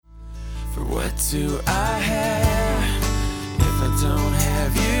What do I have if I don't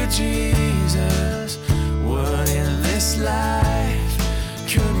have you, Jesus? What in this life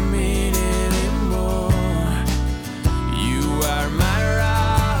could mean anymore? You are my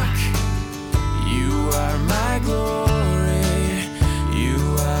rock, you are my glory, you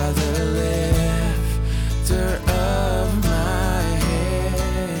are the lifter of my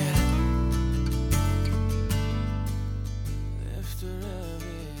head. Lifter of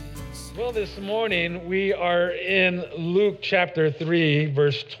it. Well, this morning we are in Luke chapter 3,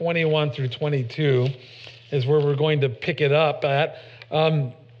 verse 21 through 22 is where we're going to pick it up at.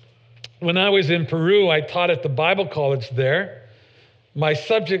 When I was in Peru, I taught at the Bible college there. My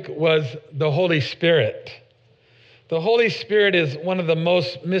subject was the Holy Spirit. The Holy Spirit is one of the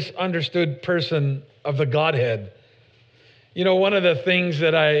most misunderstood person of the Godhead. You know, one of the things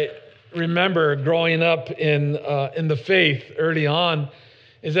that I remember growing up in the faith early on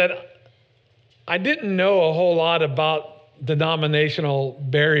is that I didn't know a whole lot about denominational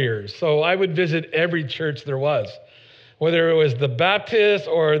barriers. So I would visit every church there was, whether it was the Baptist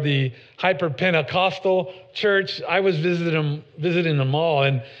or the hyper-Pentecostal church. I was visiting them all.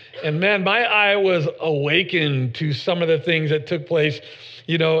 And man, my eye was awakened to some of the things that took place,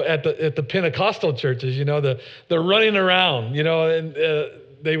 you know, at the Pentecostal churches, you know, the running around, you know, and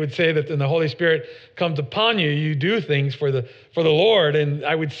they would say that when the Holy Spirit comes upon you, you do things for the Lord. And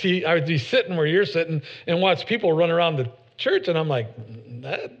I would be sitting where you're sitting and watch people run around the church, and I'm like,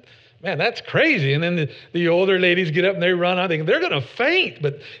 man, that's crazy. And then the older ladies get up and they run. I think they're going to faint,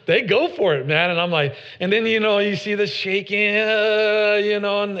 but they go for it, man. And I'm like, and then, you know, you see the shaking, you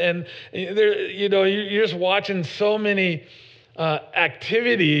know, and there, you know, you're just watching so many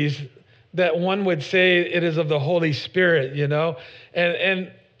activities that one would say it is of the Holy Spirit, you know.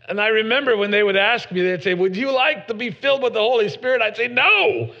 And I remember when they would ask me, they'd say, would you like to be filled with the Holy Spirit? I'd say,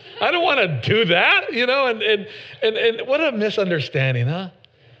 no, I don't want to do that, you know. And what a misunderstanding, huh?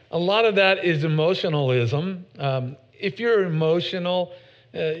 A lot of that is emotionalism. If you're emotional,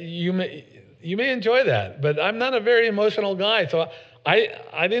 you may enjoy that, but I'm not a very emotional guy, so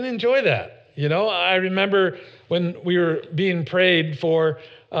I didn't enjoy that. You know, I remember when we were being prayed for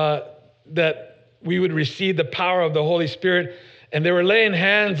that we would receive the power of the Holy Spirit, and they were laying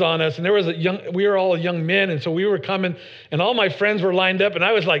hands on us, and we were all young men, and so we were coming, and all my friends were lined up, and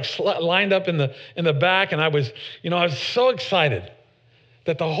I was like lined up in the back, and I was so excited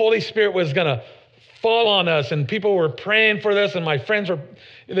that the Holy Spirit was going to fall on us, and people were praying for this, and my friends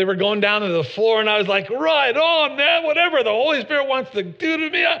they were going down to the floor, and I was like, right on, man, whatever the Holy Spirit wants to do to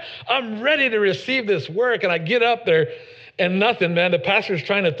me, I'm ready to receive this work. And I get up there, and nothing, man. The pastor's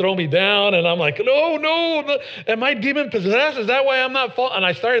trying to throw me down, and I'm like, no, am I demon possessed? Is that why I'm not falling? And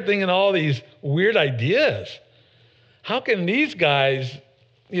I started thinking all these weird ideas. How can these guys,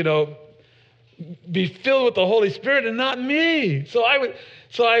 you know, be filled with the Holy Spirit and not me? So I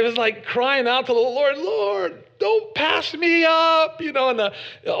was like crying out to the Lord, don't pass me up, you know, and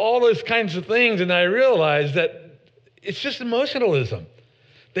all those kinds of things. And I realized that it's just emotionalism.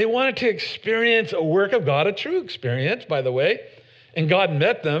 They wanted to experience a work of God, a true experience, by the way, and God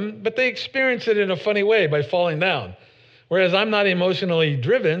met them, but they experienced it in a funny way by falling down. Whereas I'm not emotionally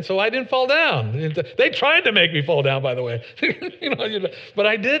driven, so I didn't fall down. They tried to make me fall down, by the way, you know, but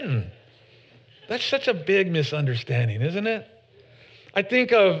I didn't. That's such a big misunderstanding, isn't it? I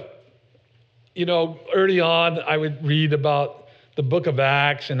think of, you know, early on, I would read about the book of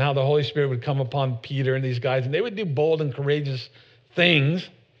Acts and how the Holy Spirit would come upon Peter and these guys, and they would do bold and courageous things.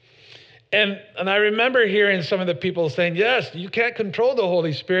 And I remember hearing some of the people saying, yes, you can't control the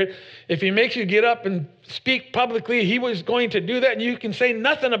Holy Spirit. If he makes you get up and speak publicly, he was going to do that, and you can say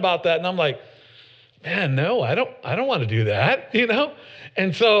nothing about that. And I'm like, man, no, I don't want to do that, you know?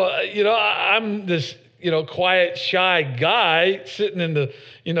 And so, you know, I'm this, you know, quiet, shy guy sitting in the,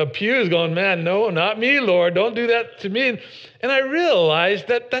 you know, pews going, man, no, not me, Lord, don't do that to me. And I realized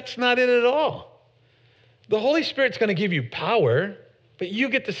that that's not it at all. The Holy Spirit's going to give you power, but you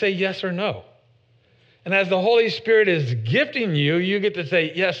get to say yes or no. And as the Holy Spirit is gifting you, you get to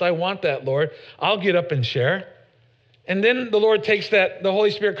say, yes, I want that, Lord. I'll get up and share. And then the Lord takes that, the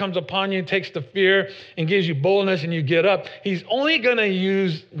Holy Spirit comes upon you, takes the fear and gives you boldness, and you get up. He's only going to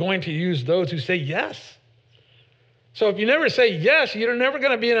use those who say yes. So if you never say yes, you're never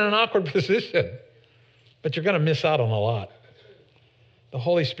going to be in an awkward position, but you're going to miss out on a lot. The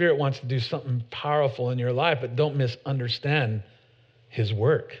Holy Spirit wants to do something powerful in your life, but don't misunderstand his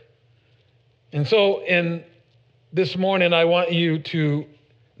work. And so this morning, I want you to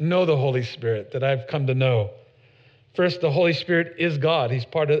know the Holy Spirit that I've come to know. First, the Holy Spirit is God.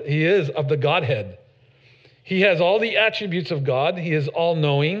 He is of the Godhead. He has all the attributes of God. He is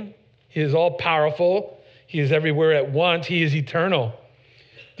all-knowing. He is all powerful. He is everywhere at once. He is eternal.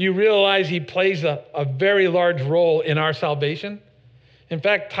 Do you realize he plays a very large role in our salvation? In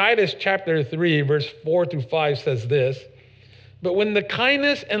fact, Titus chapter 3, verse 4 through 5 says this, "But when the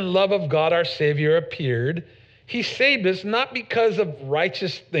kindness and love of God our Savior appeared, he saved us not because of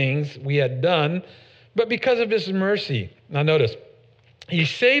righteous things we had done, but because of his mercy." Now notice, he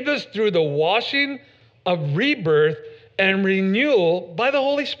saved us through the washing of rebirth and renewal by the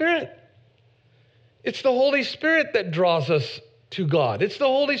Holy Spirit. It's the Holy Spirit that draws us to God. It's the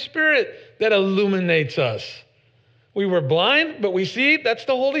Holy Spirit that illuminates us. We were blind, but we see. That's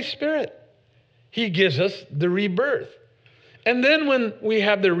the Holy Spirit. He gives us the rebirth. And then when we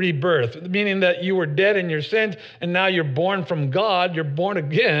have the rebirth, meaning that you were dead in your sins and now you're born from God, you're born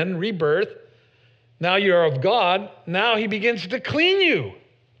again, rebirth. Now you're of God. Now he begins to clean you.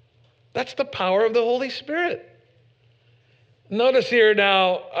 That's the power of the Holy Spirit. Notice here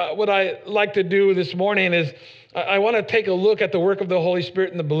now, what I like to do this morning is I want to take a look at the work of the Holy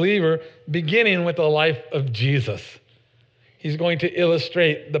Spirit in the believer, beginning with the life of Jesus. He's going to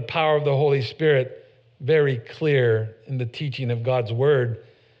illustrate the power of the Holy Spirit very clear in the teaching of God's word.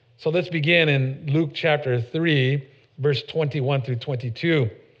 So let's begin in Luke chapter 3, verse 21 through 22.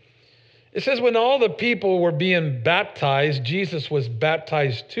 It says, "When all the people were being baptized, Jesus was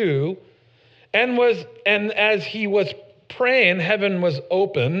baptized too, and as he was praying, heaven was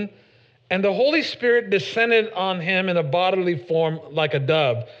open, and the Holy Spirit descended on him in a bodily form like a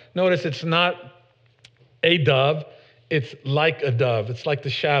dove." Notice it's not a dove, it's like a dove. It's like the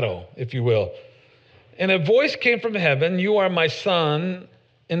shadow, if you will. "And a voice came from heaven, 'You are my son,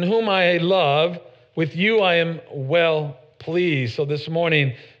 in whom I love. With you I am well pleased.'" So this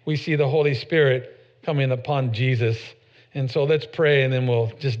morning we see the Holy Spirit coming upon Jesus. And so let's pray and then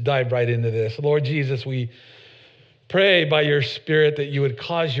we'll just dive right into this. Lord Jesus, we pray by your Spirit that you would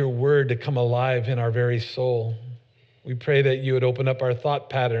cause your word to come alive in our very soul. We pray that you would open up our thought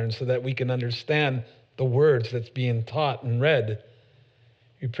patterns so that we can understand the words that's being taught and read.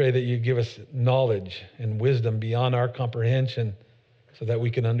 We pray that you give us knowledge and wisdom beyond our comprehension so that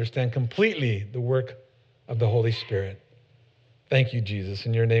we can understand completely the work of the Holy Spirit. Thank you, Jesus.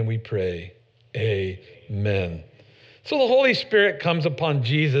 In your name we pray. Amen. So the Holy Spirit comes upon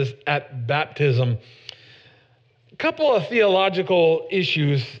Jesus at baptism. A couple of theological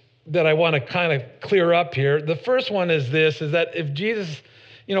issues that I want to kind of clear up here. The first one is this, is that if Jesus,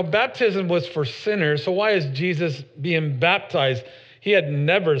 baptism was for sinners, so why is Jesus being baptized? He had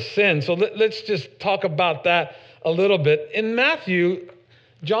never sinned. So let's just talk about that a little bit. In Matthew,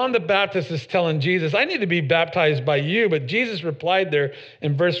 John the Baptist is telling Jesus, "I need to be baptized by you." But Jesus replied there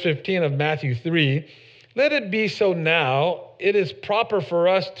in verse 15 of Matthew 3, "Let it be so now. It is proper for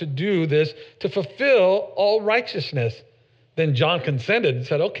us to do this to fulfill all righteousness." Then John consented and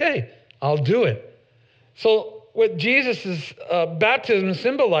said, "Okay, I'll do it." So what Jesus' baptism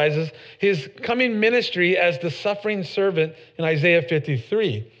symbolizes his coming ministry as the suffering servant in Isaiah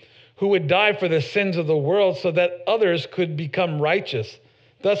 53, who would die for the sins of the world so that others could become righteous.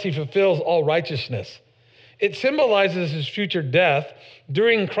 Thus he fulfills all righteousness. It symbolizes his future death.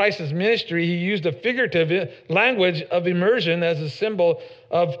 During Christ's ministry, he used a figurative language of immersion as a symbol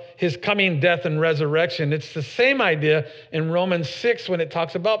of his coming death and resurrection. It's the same idea in Romans 6 when it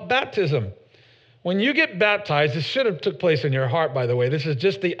talks about baptism. When you get baptized, this should have took place in your heart, by the way. This is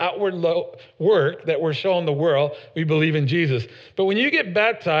just the outward work that we're showing the world. We believe in Jesus. But when you get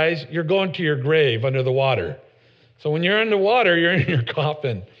baptized, you're going to your grave under the water. So when you're in the water, you're in your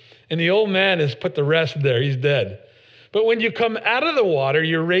coffin. And the old man is put to rest there. He's dead. But when you come out of the water,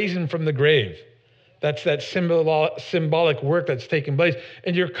 you're raising from the grave. That's that symbolic work that's taking place.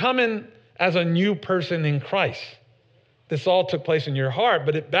 And you're coming as a new person in Christ. This all took place in your heart,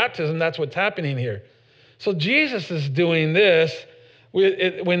 but at baptism, that's what's happening here. So Jesus is doing this.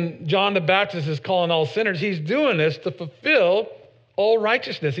 When John the Baptist is calling all sinners, he's doing this to fulfill all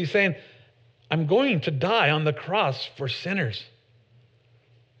righteousness. He's saying, I'm going to die on the cross for sinners,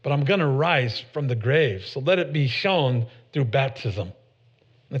 but I'm going to rise from the grave. So let it be shown through baptism.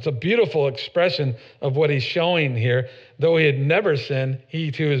 It's a beautiful expression of what he's showing here. Though he had never sinned,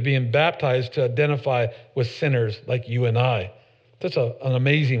 he too is being baptized to identify with sinners like you and I. That's an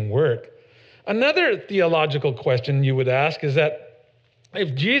amazing work. Another theological question you would ask is that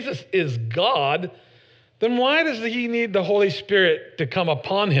if Jesus is God, then why does he need the Holy Spirit to come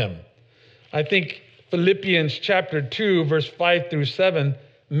upon him? I think Philippians chapter 2, verse 5 through 7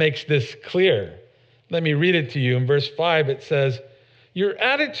 makes this clear. Let me read it to you. In verse 5, it says, your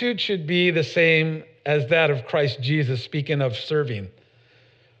attitude should be the same as that of Christ Jesus, speaking of serving,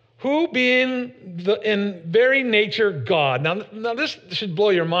 who being in very nature God. Now this should blow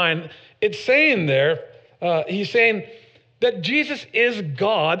your mind. It's saying there, he's saying that Jesus is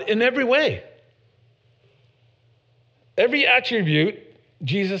God in every way. Every attribute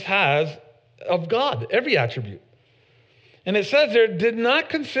Jesus has of God, every attribute. And it says there, did not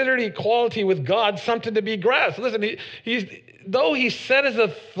consider equality with God something to be grasped. Listen, though he set his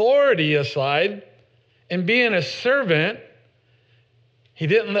authority aside and being a servant, he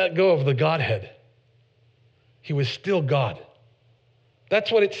didn't let go of the Godhead. He was still God.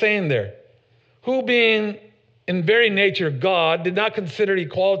 That's what it's saying there. Who being in very nature God, did not consider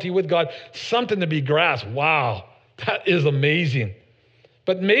equality with God something to be grasped. Wow, that is amazing.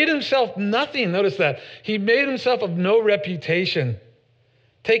 But made himself nothing. Notice that. He made himself of no reputation,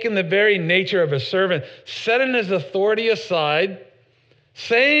 taking the very nature of a servant, setting his authority aside,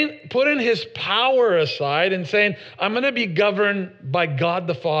 putting his power aside and saying, I'm going to be governed by God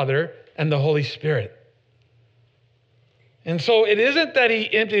the Father and the Holy Spirit. And so it isn't that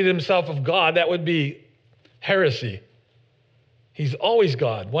he emptied himself of God. That would be heresy. He's always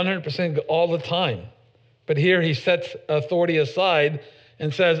God, 100% all the time. But here he sets authority aside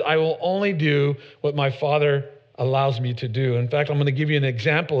and says, I will only do what my Father allows me to do. In fact, I'm going to give you an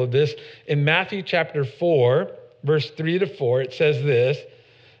example of this. In Matthew chapter 4, verse 3-4, it says this,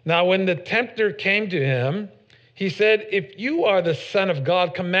 now when the tempter came to him, he said, if you are the Son of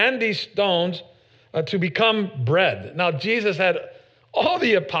God, command these stones to become bread. Now Jesus had all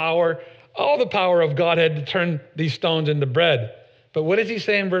the power of Godhead to turn these stones into bread. But what does he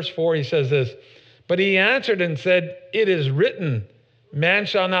say in verse 4? He says this, but he answered and said, it is written, man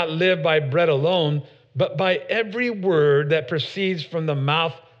shall not live by bread alone, but by every word that proceeds from the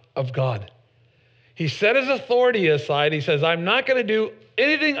mouth of God. He set his authority aside. He says, I'm not going to do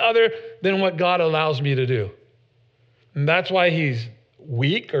anything other than what God allows me to do. And that's why he's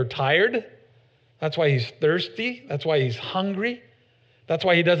weak or tired. That's why he's thirsty. That's why he's hungry. That's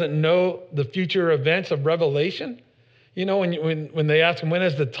why he doesn't know the future events of Revelation. You know, when they ask him, when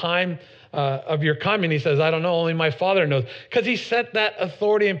is the time of your coming? He says, I don't know, only my Father knows. Because he set that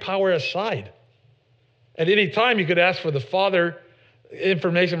authority and power aside. At any time, you could ask for the Father,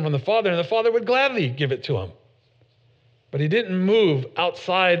 information from the Father, and the Father would gladly give it to him. But he didn't move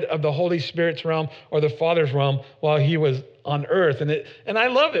outside of the Holy Spirit's realm or the Father's realm while he was on earth. And I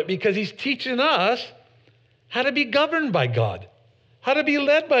love it because he's teaching us how to be governed by God, how to be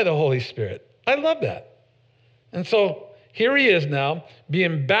led by the Holy Spirit. I love that. And so here he is now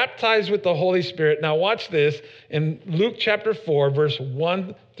being baptized with the Holy Spirit. Now watch this. In Luke chapter 4, verse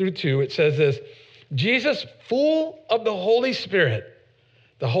 1-2, it says this, Jesus, full of the Holy Spirit.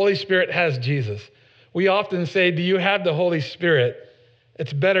 The Holy Spirit has Jesus. We often say, do you have the Holy Spirit?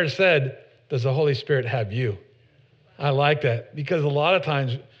 It's better said, does the Holy Spirit have you? I like that because a lot of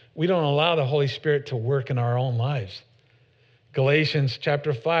times we don't allow the Holy Spirit to work in our own lives. Galatians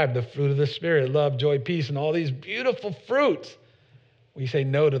chapter 5, the fruit of the Spirit, love, joy, peace, and all these beautiful fruits. We say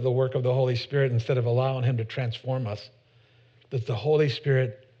no to the work of the Holy Spirit instead of allowing him to transform us. Does the Holy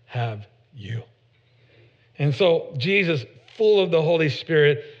Spirit have you? And so Jesus, full of the Holy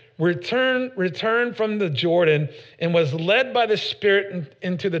Spirit, returned from the Jordan and was led by the Spirit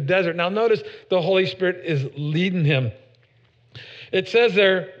into the desert. Now notice the Holy Spirit is leading him. It says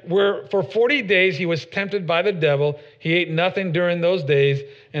there, where for 40 days he was tempted by the devil. He ate nothing during those days,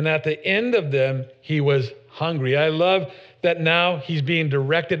 and at the end of them, he was hungry. I love that now he's being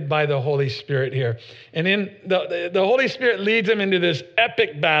directed by the Holy Spirit here. And in the Holy Spirit leads him into this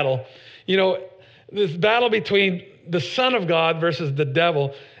epic battle. You know, this battle between the Son of God versus the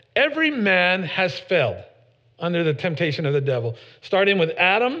devil. Every man has failed under the temptation of the devil, starting with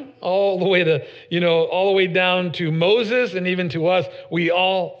Adam all the way down to Moses and even to us. We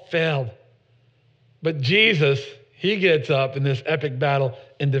all failed. But Jesus, he gets up in this epic battle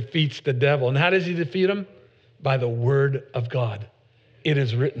and defeats the devil. And how does he defeat him? By the word of God. It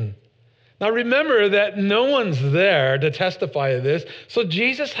is written. Now remember that no one's there to testify to this, so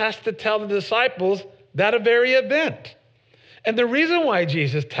Jesus has to tell the disciples that very event. And the reason why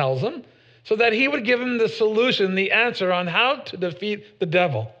Jesus tells them, so that he would give them the solution, the answer on how to defeat the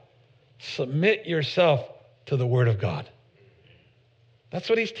devil. Submit yourself to the word of God. That's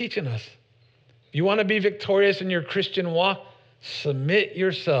what he's teaching us. If you want to be victorious in your Christian walk, submit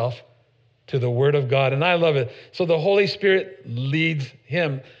yourself to the word of God. And I love it. So the Holy Spirit leads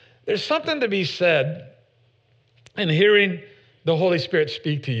him. There's something to be said in hearing the Holy Spirit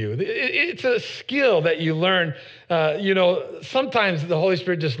speak to you. It's a skill that you learn. Sometimes the Holy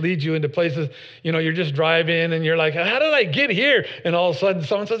Spirit just leads you into places, you're just driving and you're like, how did I get here? And all of a sudden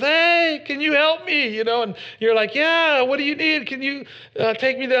someone says, hey, can you help me? And you're like, yeah, what do you need? Can you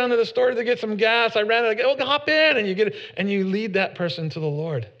take me down to the store to get some gas? I ran out of gas. Oh, hop in. And you lead that person to the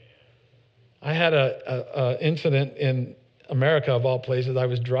Lord. I had a incident in America, of all places. I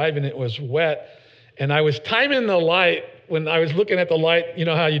was driving, it was wet, and I was timing the light. When I was looking at the light, you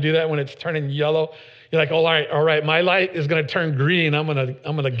know how you do that when it's turning yellow? You're like, all right, my light is going to turn green. I'm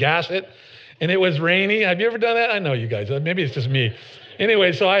gonna gas it. And it was rainy. Have you ever done that? I know you guys. Maybe it's just me.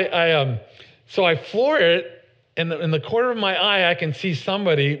 Anyway, so I floor it, and in the corner of my eye, I can see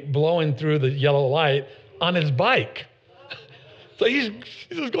somebody blowing through the yellow light on his bike. So he's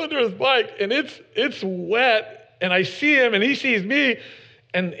just going through his bike, and it's wet, and I see him, and he sees me.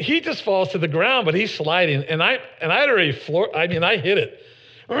 And he just falls to the ground, but he's sliding. And I'd already I hit it.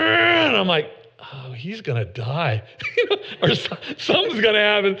 And I'm like, oh, he's going to die. Or something's going to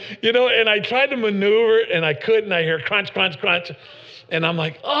happen. And I tried to maneuver, and I couldn't. I hear crunch, crunch, crunch. And I'm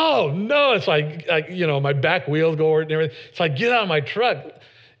like, oh, no. And so I my back wheels go over and everything. So I get out of my truck.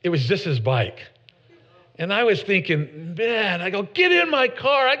 It was just his bike. And I was thinking, man, I go, get in my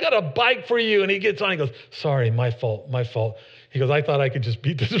car. I got a bike for you. And he gets on. He goes, sorry, my fault. He goes, I thought I could just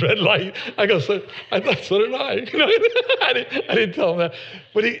beat this red light. I go, so did I. I didn't tell him that.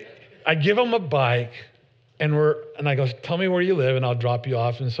 But I give him a bike, and I go, tell me where you live, and I'll drop you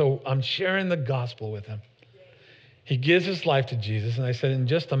off. And so I'm sharing the gospel with him. He gives his life to Jesus, and I said, in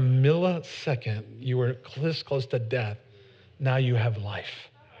just a millisecond, you were this close to death. Now you have life.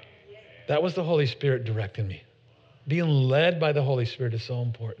 That was the Holy Spirit directing me. Being led by the Holy Spirit is so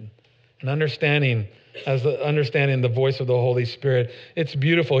important. And understanding the voice of the Holy Spirit. It's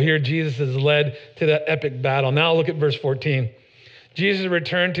beautiful. Here Jesus is led to that epic battle. Now look at verse 14. Jesus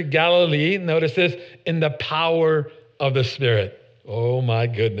returned to Galilee, notice this, in the power of the Spirit. Oh my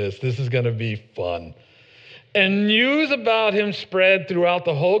goodness, this is going to be fun. And news about him spread throughout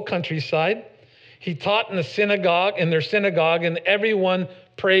the whole countryside. He taught in their synagogue, and everyone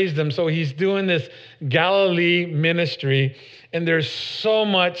praised him. So he's doing this Galilee ministry, and there's so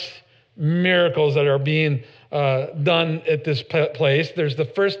much miracles that are being done at this place. There's the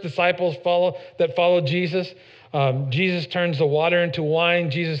first disciples that follow Jesus. Jesus turns the water into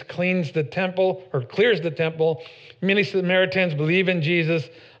wine. Jesus clears the temple. Many Samaritans believe in Jesus.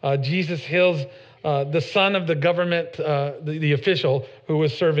 Jesus heals the son of the government, the official who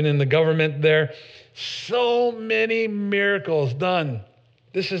was serving in the government there. So many miracles done.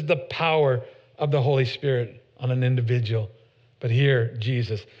 This is the power of the Holy Spirit on an individual. But here,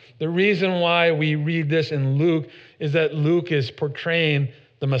 Jesus. The reason why we read this in Luke is that Luke is portraying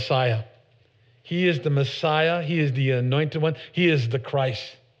the Messiah. He is the Messiah. He is the anointed one. He is the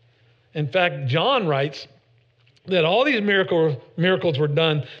Christ. In fact, John writes that all these miracles were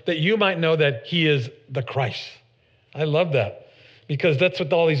done that you might know that he is the Christ. I love that because that's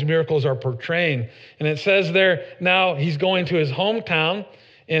what all these miracles are portraying. And it says there, now he's going to his hometown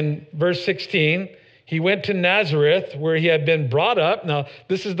in verse 16. He went to Nazareth where he had been brought up. Now,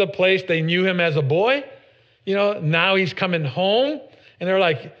 this is the place they knew him as a boy. Now he's coming home and they're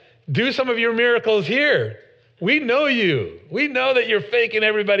like, do some of your miracles here. We know you. We know that you're faking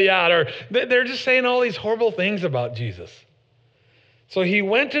everybody out. Or they're just saying all these horrible things about Jesus. So he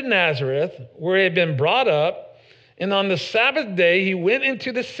went to Nazareth where he had been brought up. And on the Sabbath day, he went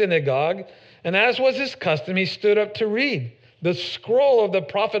into the synagogue. And as was his custom, he stood up to read. The scroll of the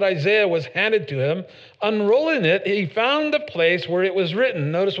prophet Isaiah was handed to him. Unrolling it, he found the place where it was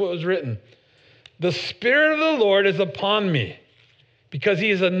written. Notice what was written. The Spirit of the Lord is upon me, because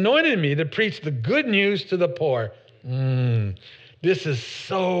he has anointed me to preach the good news to the poor. This is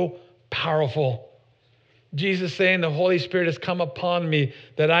so powerful. Jesus saying the Holy Spirit has come upon me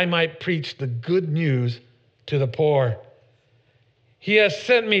that I might preach the good news to the poor. He has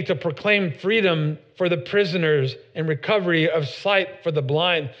sent me to proclaim freedom for the prisoners and recovery of sight for the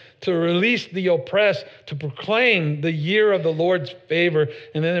blind, to release the oppressed, to proclaim the year of the Lord's favor.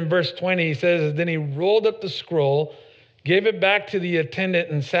 And then in verse 20, he says, then he rolled up the scroll, gave it back to the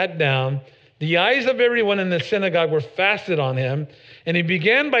attendant and sat down. The eyes of everyone in the synagogue were fastened on him. And he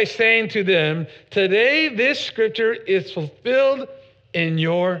began by saying to them, today this scripture is fulfilled in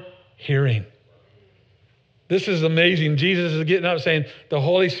your hearing. This is amazing. Jesus is getting up saying, the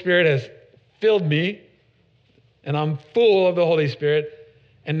Holy Spirit has filled me and I'm full of the Holy Spirit.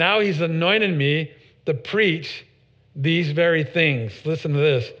 And now he's anointed me to preach these very things. Listen to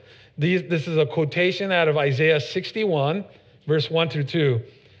this. This is a quotation out of Isaiah 61, verse 1 through 2.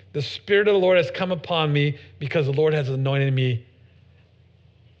 The Spirit of the Lord has come upon me because the Lord has anointed me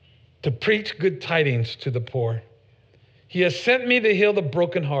to preach good tidings to the poor. He has sent me to heal the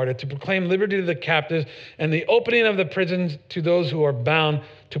brokenhearted, to proclaim liberty to the captives, and the opening of the prisons to those who are bound,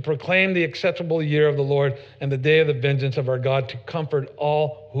 to proclaim the acceptable year of the Lord and the day of the vengeance of our God, to comfort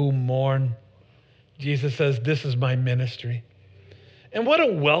all who mourn. Jesus says, this is my ministry. And what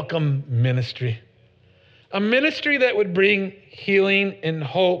a welcome ministry. A ministry that would bring healing and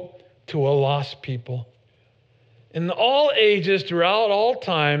hope to a lost people. In all ages, throughout all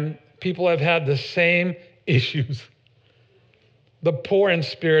time, people have had the same issues. The poor in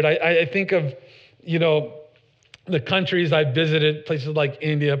spirit. I think of, the countries I've visited, places like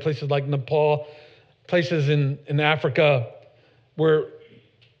India, places like Nepal, places in Africa, where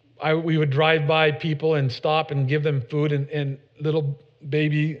we would drive by people and stop and give them food, and little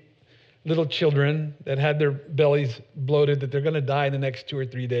children that had their bellies bloated, that they're going to die in the next 2 or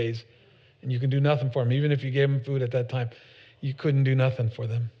 3 days. And you can do nothing for them. Even if you gave them food at that time, you couldn't do nothing for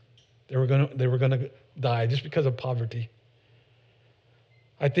them. They were going to die just because of poverty.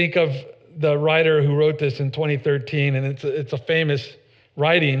 I think of the writer who wrote this in 2013, and it's a famous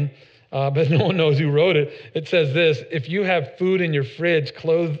writing, but no one knows who wrote it. It says this: if you have food in your fridge,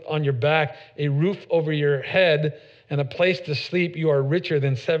 clothes on your back, a roof over your head, and a place to sleep, you are richer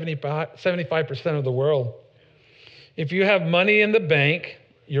than 75% of the world. If you have money in the bank,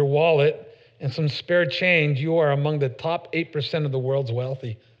 your wallet, and some spare change, you are among the top 8% of the world's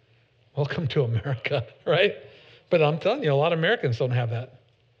wealthy. Welcome to America, right? But I'm telling you, a lot of Americans don't have that.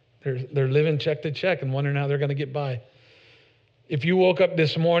 They're living check to check and wondering how they're going to get by. If you woke up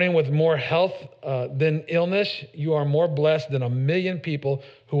this morning with more health than illness, you are more blessed than 1 million people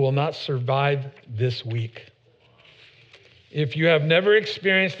who will not survive this week. If you have never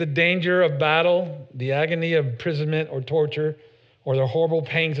experienced the danger of battle, the agony of imprisonment or torture, or the horrible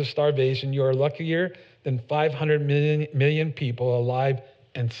pangs of starvation, you are luckier than 500 million people alive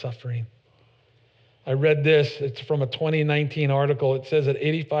and suffering. I read this. It's from a 2019 article. It says that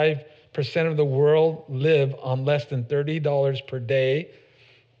 85% of the world live on less than $30 per day.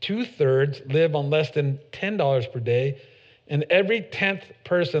 2/3 live on less than $10 per day. And every 10th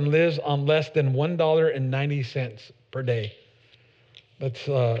person lives on less than $1.90 per day. That's,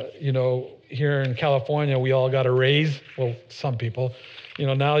 here in California, we all got a raise. Well, some people.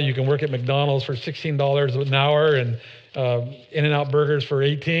 Now you can work at McDonald's for $16 an hour and In-N-Out burgers for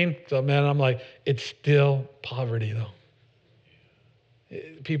 $18. So, man, I'm like, it's still poverty, though.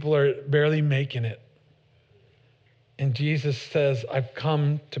 People are barely making it. And Jesus says, I've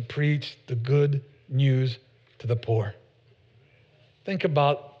come to preach the good news to the poor. Think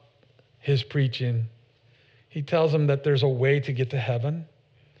about his preaching. He tells them that there's a way to get to heaven.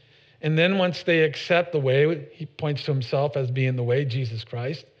 And then once they accept the way, he points to himself as being the way, Jesus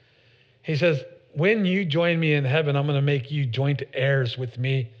Christ. He says, when you join me in heaven, I'm going to make you joint heirs with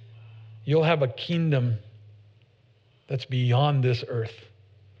me. You'll have a kingdom that's beyond this earth.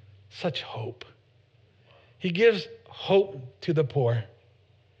 Such hope. He gives hope to the poor.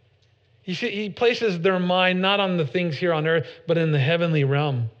 He places their mind not on the things here on earth, but in the heavenly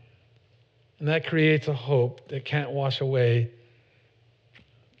realm. And that creates a hope that can't wash away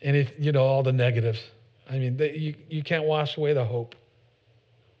all the negatives. I mean, you can't wash away the hope.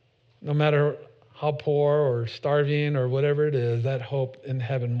 No matter how poor or starving or whatever it is, that hope in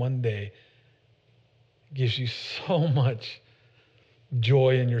heaven one day gives you so much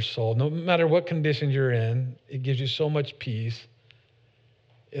joy in your soul. No matter what conditions you're in, it gives you so much peace.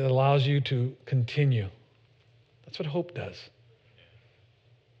 It allows you to continue. That's what hope does.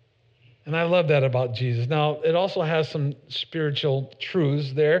 And I love that about Jesus. Now, it also has some spiritual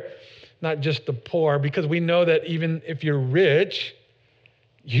truths there, not just the poor, because we know that even if you're rich,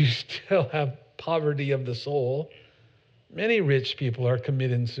 you still have poverty of the soul. Many rich people are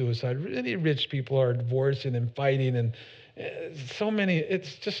committing suicide. Many rich people are divorcing and fighting, and so many.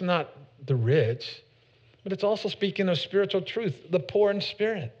 It's just not the rich, but it's also speaking of spiritual truth. The poor in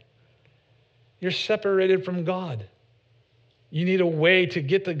spirit. You're separated from God. You need a way to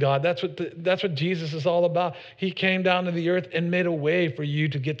get to God. That's what Jesus is all about. He came down to the earth and made a way for you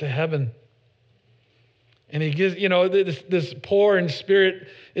to get to heaven. And he gives, this poor in spirit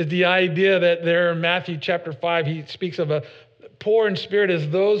is the idea that there in Matthew chapter 5, he speaks of a poor in spirit as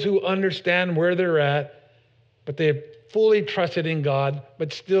those who understand where they're at, but they have fully trusted in God,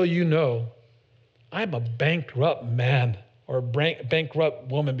 but still I'm a bankrupt man or a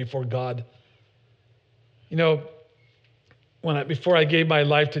bankrupt woman before God. Before I gave my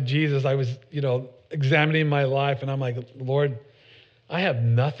life to Jesus, I was, examining my life, and I'm like, Lord, I have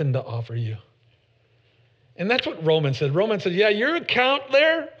nothing to offer you. And that's what Romans said. Romans said, yeah, your account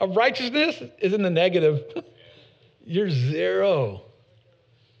there of righteousness is in the negative. You're zero.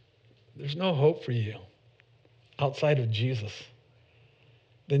 there's no hope for you outside of Jesus,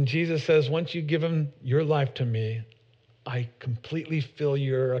 then Jesus says, once you give him your life to me, I completely fill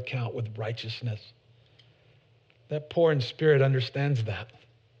your account with righteousness. That poor in spirit understands that.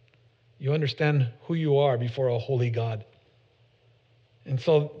 You understand who you are before a holy God. And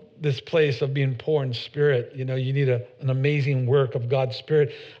so this place of being poor in spirit, you need an amazing work of God's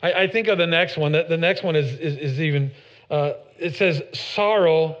Spirit. I think of the next one. The next one is even, it says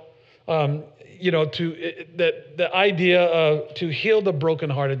sorrow, the idea of to heal the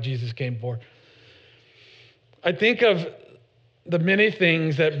brokenhearted Jesus came for. I think of the many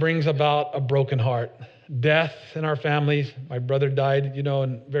things that brings about a broken heart. Death in our families. My brother died,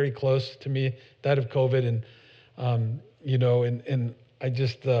 and very close to me, died of COVID. And, and I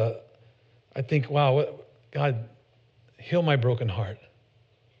just, I think, wow, God, heal my broken heart.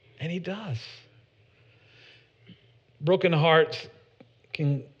 And he does. Broken hearts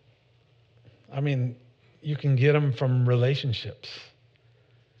you can get them from relationships.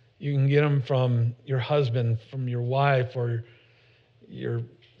 You can get them from your husband, from your wife, or your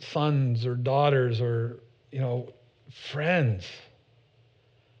sons or daughters, or, friends.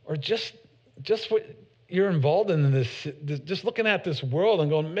 Or just what you're involved in this, just looking at this world and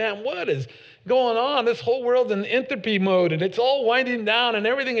going, man, what is going on? This whole world's in entropy mode, and it's all winding down, and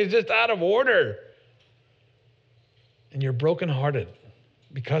everything is just out of order. And you're brokenhearted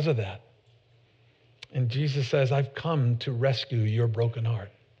because of that. And Jesus says, I've come to rescue your broken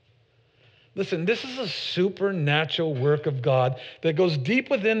heart. Listen, this is a supernatural work of God that goes deep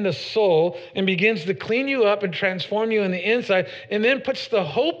within the soul and begins to clean you up and transform you on the inside, and then puts the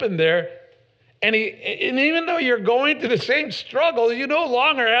hope in there. And even though you're going through the same struggle, you no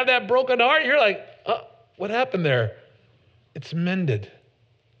longer have that broken heart. You're like, what happened there? It's mended.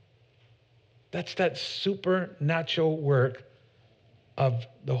 That's that supernatural work of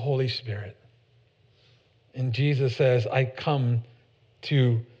the Holy Spirit. And Jesus says, I come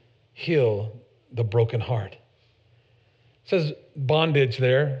to heal the broken heart. It says bondage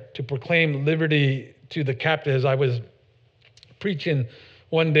there, to proclaim liberty to the captives. I was preaching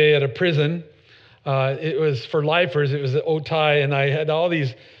one day at a prison. It was for lifers. It was at Otay, and I had all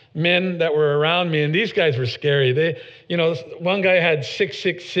these men that were around me, and these guys were scary. One guy had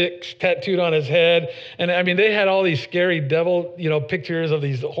 666 tattooed on his head, and they had all these scary devil, pictures of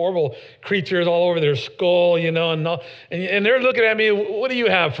these horrible creatures all over their skull, and they're looking at me, what do you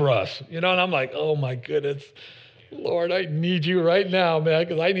have for us? And I'm like, oh my goodness, Lord, I need you right now, man,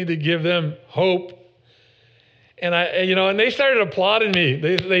 because I need to give them hope. And and they started applauding me.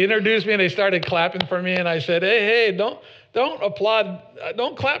 They introduced me and they started clapping for me, and I said, hey, don't applaud,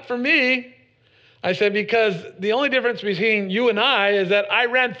 don't clap for me. I said, because the only difference between you and I is that I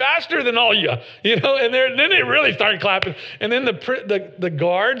ran faster than all you, and then they really started clapping. And then the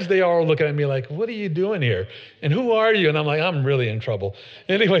guards, they all looking at me like, what are you doing here? And who are you? And I'm like, I'm really in trouble.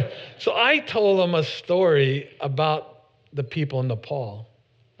 Anyway, so I told them a story about the people in Nepal.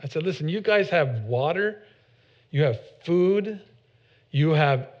 I said, listen, you guys have water, you have food, you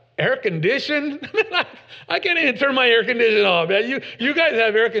have air conditioning. I can't even turn my air conditioning on, man. You guys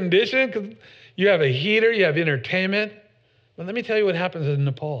have air conditioning because you have a heater, you have entertainment. But let me tell you what happens in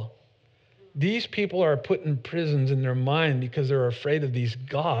Nepal. These people are put in prisons in their mind because they're afraid of these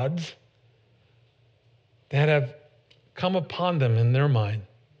gods that have come upon them in their mind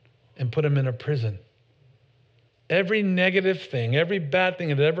and put them in a prison. Every negative thing, every bad thing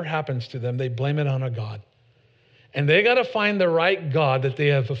that ever happens to them, they blame it on a god. And they got to find the right God that they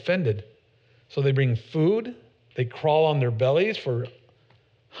have offended. So they bring food. They crawl on their bellies for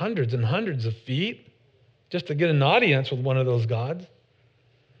hundreds and hundreds of feet just to get an audience with one of those gods.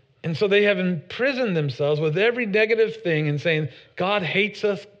 And so they have imprisoned themselves with every negative thing and saying, God hates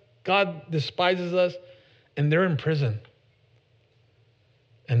us, God despises us, and they're in prison.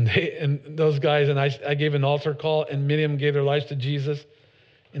 And those guys, and I gave an altar call, and many of them gave their lives to Jesus.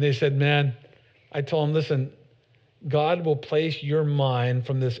 And they said, man, I told them, listen, God will place your mind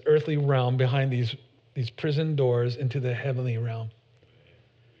from this earthly realm behind these prison doors into the heavenly realm.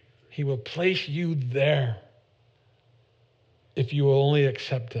 He will place you there if you will only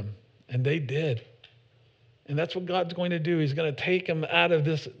accept him. And they did. And that's what God's going to do. He's going to take them out of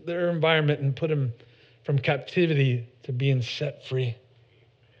their environment and put them from captivity to being set free.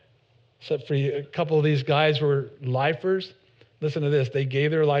 Set free. A couple of these guys were lifers. Listen to this. They gave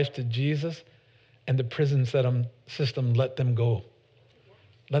their lives to Jesus, and the prison system let them go.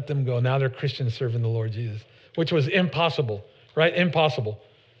 Let them go. Now they're Christians serving the Lord Jesus, which was impossible, right? Impossible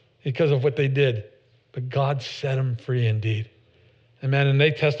because of what they did. But God set them free indeed. And they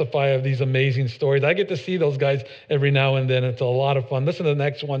testify of these amazing stories. I get to see those guys every now and then. It's a lot of fun. Listen to the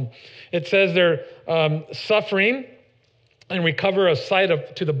next one. It says they're suffering and recover a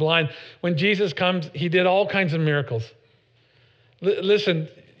sight to the blind. When Jesus comes, he did all kinds of miracles. Listen,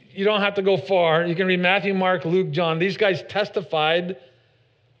 you don't have to go far. You can read Matthew, Mark, Luke, John. These guys testified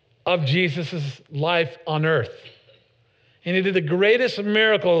of Jesus' life on earth. And he did the greatest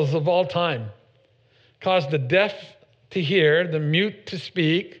miracles of all time. Caused the deaf to hear, the mute to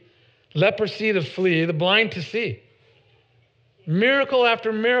speak, leprosy to flee, the blind to see. Miracle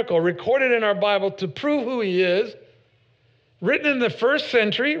after miracle recorded in our Bible to prove who he is. Written in the first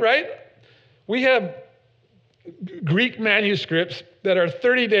century, right? We have Greek manuscripts that are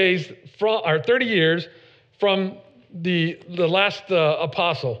 30 years from the last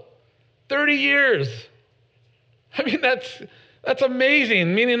apostle. 30 years. I mean, that's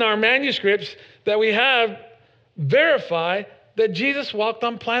amazing. Meaning our manuscripts that we have verify that Jesus walked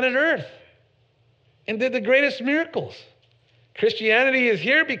on planet Earth and did the greatest miracles. Christianity is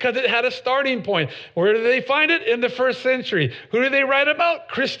here because it had a starting point. Where did they find it? In the first century. Who did they write about?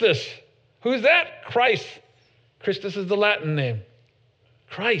 Christus. Who's that? Christ. Christus is the Latin name.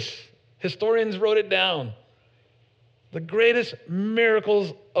 Christ. Historians wrote it down. The greatest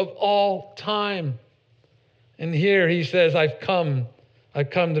miracles of all time. And here he says, I've come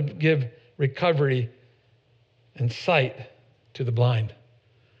to give recovery and sight to the blind.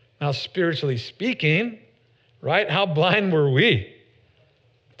 Now, spiritually speaking, right, how blind were we?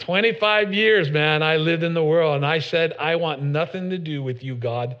 25 years, man, I lived in the world, and I said, I want nothing to do with you,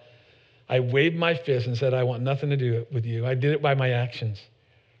 God. I waved my fist and said, I want nothing to do with you. I did it by my actions.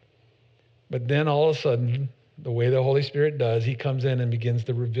 But then all of a sudden, the way the Holy Spirit does, he comes in and begins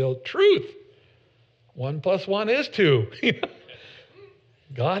to reveal truth. 1 + 1 is 2.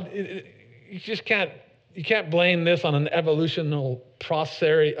 God, you just can't blame this on an evolutional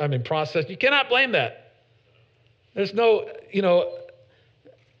process. You cannot blame that. There's no,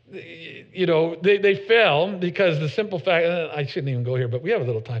 they fell because the simple fact, I shouldn't even go here, but we have a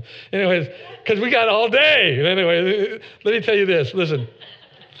little time. Anyways, because we got all day. Anyway, let me tell you this. Listen,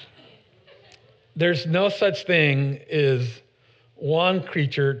 there's no such thing as one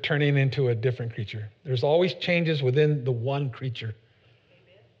creature turning into a different creature. There's always changes within the one creature.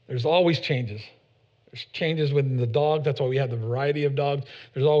 There's always changes. There's changes within the dog. That's why we have the variety of dogs.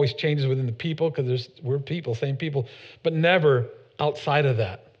 There's always changes within the people because we're people, same people, but never outside of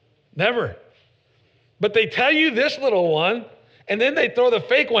that. Never. But they tell you this little one, and then they throw the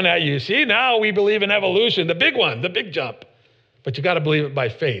fake one at you. See, now we believe in evolution, the big one, the big jump. But you got to believe it by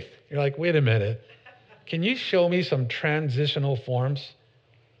faith. You're like, wait a minute. Can you show me some transitional forms?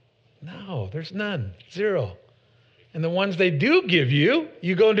 No, there's none. Zero. And the ones they do give you,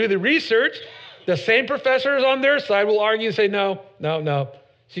 you go and do the research, the same professors on their side will argue and say, no. So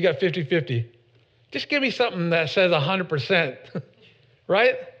you got 50-50. Just give me something that says 100%,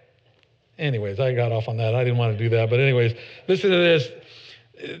 right? Anyways, I got off on that. I didn't want to do that. But anyways, listen to this.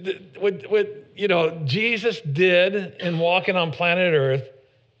 What Jesus did in walking on planet Earth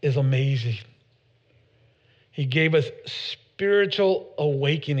is amazing. He gave us spiritual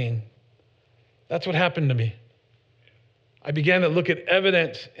awakening. That's what happened to me. I began to look at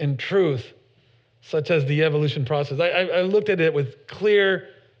evidence and truth, such as the evolution process. I looked at it with clear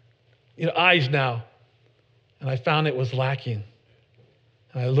eyes now, and I found it was lacking.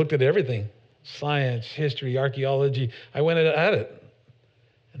 And I looked at everything, science, history, archaeology. I went at it.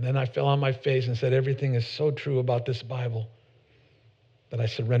 And then I fell on my face and said, everything is so true about this Bible that I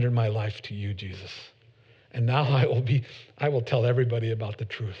surrendered my life to you, Jesus. And now I will tell everybody about the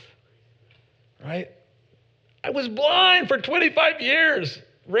truth, right? I was blind for 25 years,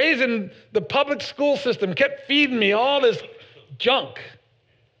 raised in the public school system, kept feeding me all this junk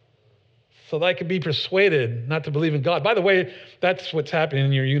so that I could be persuaded not to believe in God. By the way, that's what's happening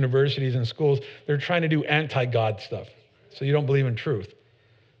in your universities and schools. They're trying to do anti-God stuff, so you don't believe in truth.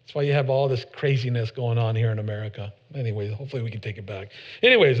 That's why you have all this craziness going on here in America. Anyways, hopefully we can take it back.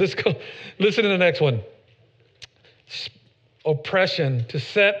 Anyways, let's go. Listen to the next one. Oppression, to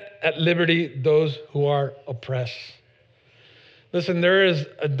set at liberty those who are oppressed. Listen, there is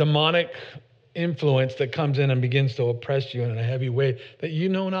a demonic influence that comes in and begins to oppress you in a heavy way that you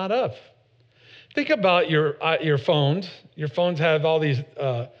know not of. Think about your phones. Your phones have all these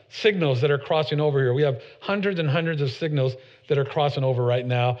signals that are crossing over here. We have hundreds and hundreds of signals that are crossing over right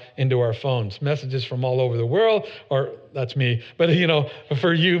now into our phones. Messages from all over the world, or that's me. But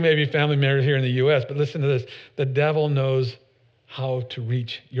for you, maybe family members here in the U.S. But listen to this. The devil knows how to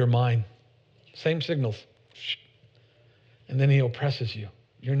reach your mind. Same signals. And then he oppresses you.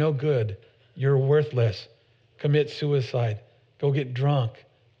 You're no good. You're worthless. Commit suicide. Go get drunk.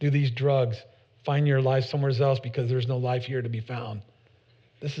 Do these drugs. Find your life somewhere else because there's no life here to be found.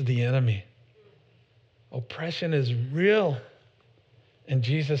 This is the enemy. Oppression is real. And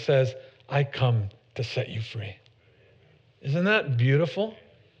Jesus says, I come to set you free. Isn't that beautiful?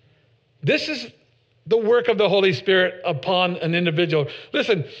 This is the work of the Holy Spirit upon an individual.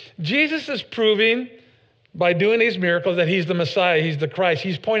 Listen, Jesus is proving by doing these miracles that he's the Messiah, he's the Christ.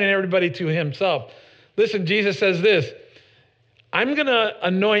 He's pointing everybody to himself. Listen, Jesus says this, I'm going to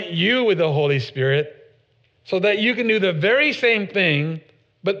anoint you with the Holy Spirit so that you can do the very same thing,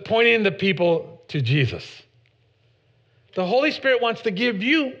 but pointing the people to Jesus. The Holy Spirit wants to give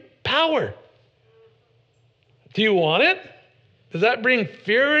you power. Do you want it? Does that bring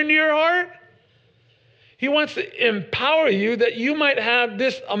fear into your heart? He wants to empower you that you might have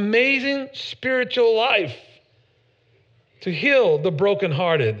this amazing spiritual life, to heal the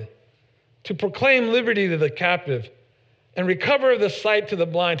brokenhearted, to proclaim liberty to the captive, and recover the sight to the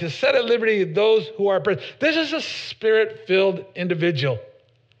blind, to set at liberty those who are oppressed. This is a spirit-filled individual.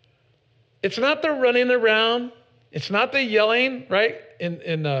 It's not the running around. It's not the yelling, right?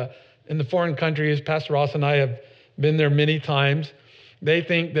 In the foreign countries, Pastor Ross and I have been there many times. They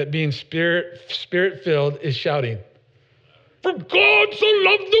think that being spirit-filled is shouting. For God so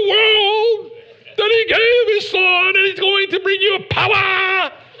loved the world that he gave his son, and he's going to bring you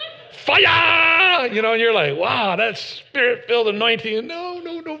power, fire. You know, and you're like, wow, that's spirit-filled anointing.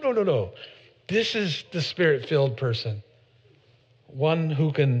 No. This is the spirit-filled person. One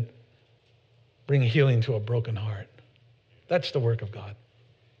who can bring healing to a broken heart. That's the work of God.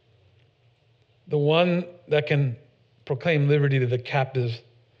 The one that can proclaim liberty to the captives,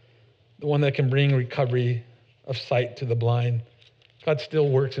 the one that can bring recovery of sight to the blind. God still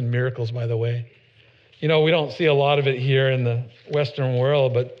works in miracles, by the way. You know, we don't see a lot of it here in the Western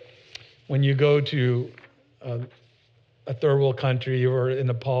world, but when you go to a third world country or in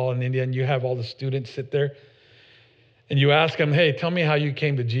Nepal and India, and you have all the students sit there, and you ask them, hey, tell me how you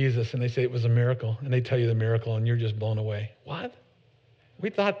came to Jesus, and they say it was a miracle, and they tell you the miracle, and you're just blown away. What? We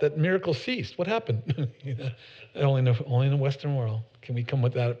thought that miracles ceased. What happened? Only in the Western world can we come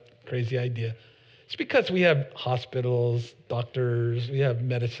with that crazy idea. It's because we have hospitals, doctors, we have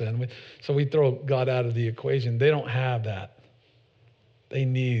medicine. So we throw God out of the equation. They don't have that. They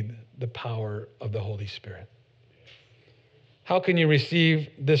need the power of the Holy Spirit. How can you receive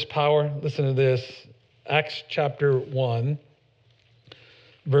this power? Listen to this. Acts chapter 1,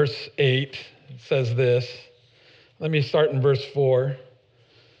 verse 8 says this. Let me start in verse 4.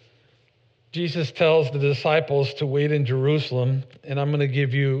 Jesus tells the disciples to wait in Jerusalem, and I'm going to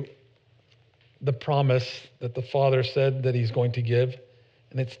give you the promise that the Father said that he's going to give,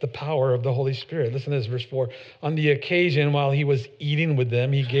 and it's the power of the Holy Spirit. Listen to this, verse 4. On the occasion while he was eating with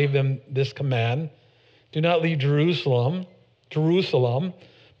them, he gave them this command: do not leave Jerusalem,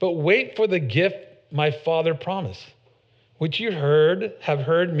 but wait for the gift my Father promised, which you have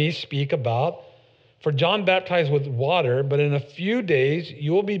heard me speak about. For John baptized with water, but in a few days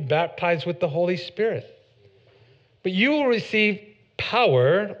you will be baptized with the Holy Spirit. But you will receive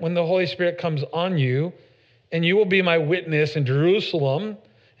power when the Holy Spirit comes on you, and you will be my witness in Jerusalem,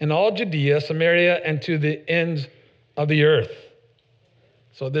 in all Judea, Samaria, and to the ends of the earth.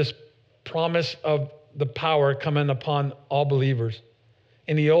 So this promise of the power coming upon all believers.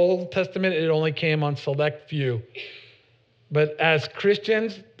 In the Old Testament, it only came on select few. But as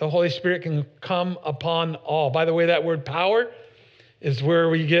Christians, the Holy Spirit can come upon all. By the way, that word power is where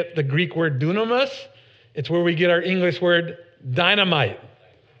we get the Greek word dunamis. It's where we get our English word dynamite.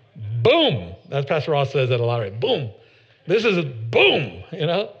 Boom. That's Pastor Ross says that a lot, right? Boom. This is boom, you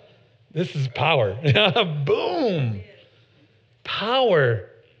know? This is power. Boom. Power.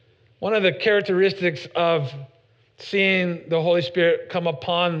 One of the characteristics of seeing the Holy Spirit come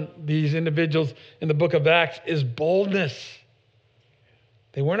upon these individuals in the book of Acts is boldness.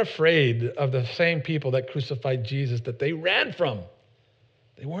 They weren't afraid of the same people that crucified Jesus that they ran from.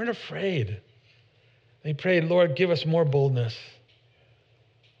 They weren't afraid. They prayed, Lord, give us more boldness.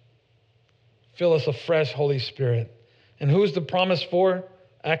 Fill us afresh, Holy Spirit. And who's the promise for?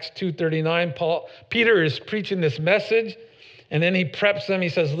 Acts 2:39. Peter is preaching this message, and then he preps them. He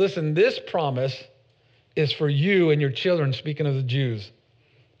says, listen, this promise is for you and your children, speaking of the Jews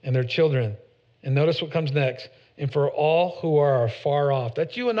and their children. And notice what comes next. And for all who are far off.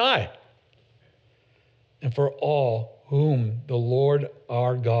 That's you and I. And for all whom the Lord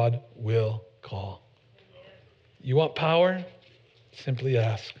our God will call. You want power? Simply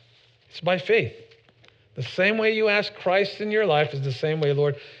ask. It's by faith. The same way you ask Christ in your life is the same way,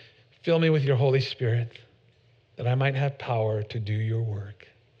 Lord, fill me with your Holy Spirit that I might have power to do your work.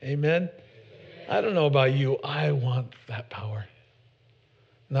 Amen? I don't know about you. I want that power.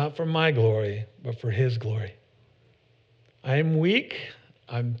 Not for my glory, but for his glory. I am weak.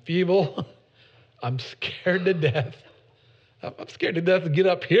 I'm feeble. I'm scared to death. I'm scared to death to get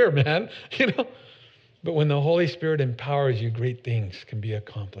up here, man. But when the Holy Spirit empowers you, great things can be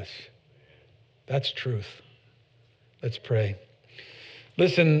accomplished. That's truth. Let's pray.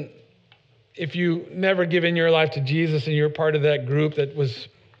 Listen, if you never given your life to Jesus and you're part of that group that was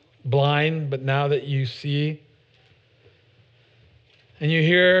blind, but now that you see, and you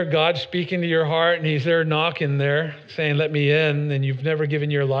hear God speaking to your heart and he's there knocking there saying, let me in, and you've never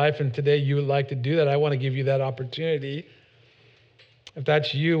given your life and today you would like to do that, I want to give you that opportunity. If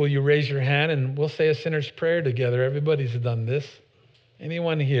that's you, will you raise your hand and we'll say a sinner's prayer together. Everybody's done this.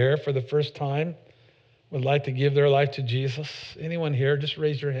 Anyone here for the first time would like to give their life to Jesus? Anyone here, just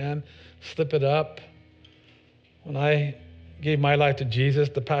raise your hand, slip it up. When I gave my life to Jesus,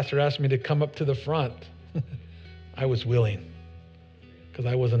 the pastor asked me to come up to the front. I was willing because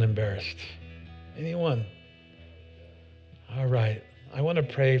I wasn't embarrassed. Anyone? All right. I want to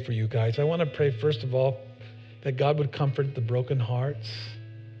pray for you guys. I want to pray, first of all, that God would comfort the broken hearts,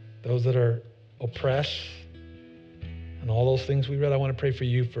 those that are oppressed, and all those things we read. I want to pray for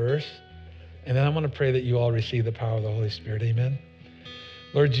you first. And then I want to pray that you all receive the power of the Holy Spirit. Amen.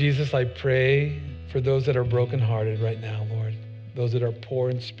 Lord Jesus, I pray for those that are brokenhearted right now, Lord. Those that are poor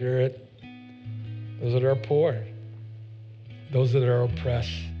in spirit. Those that are poor. Those that are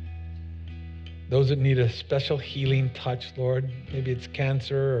oppressed. Those that need a special healing touch, Lord. Maybe it's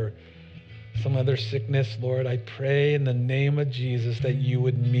cancer or some other sickness, Lord. I pray in the name of Jesus that you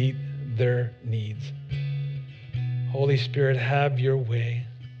would meet their needs. Holy Spirit, have your way.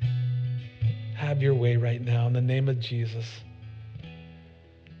 Have your way right now in the name of Jesus.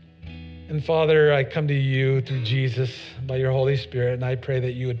 And Father, I come to you through Jesus by your Holy Spirit, and I pray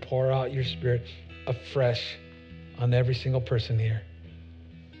that you would pour out your Spirit afresh on every single person here,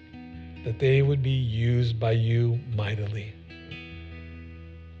 that they would be used by you mightily,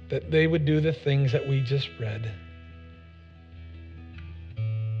 that they would do the things that we just read,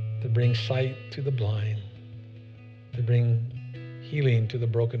 to bring sight to the blind, to bring healing to the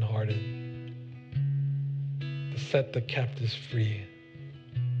brokenhearted, to set the captives free,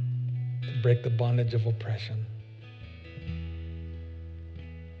 to break the bondage of oppression.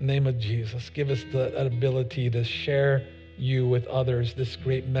 In the name of Jesus, give us the ability to share you with others, this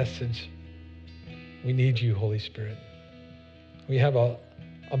great message. We need you, Holy Spirit. We have a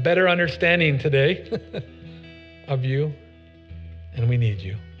better understanding today of you, and we need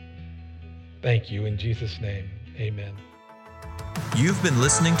you. Thank you. In Jesus' name, amen. You've been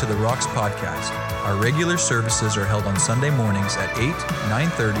listening to the Rocks Podcast. Our regular services are held on Sunday mornings at 8,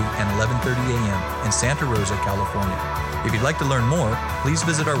 9:30, and 11:30 a.m. in Santa Rosa, California. If you'd like to learn more, please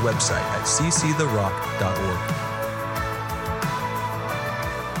visit our website at cctherock.org.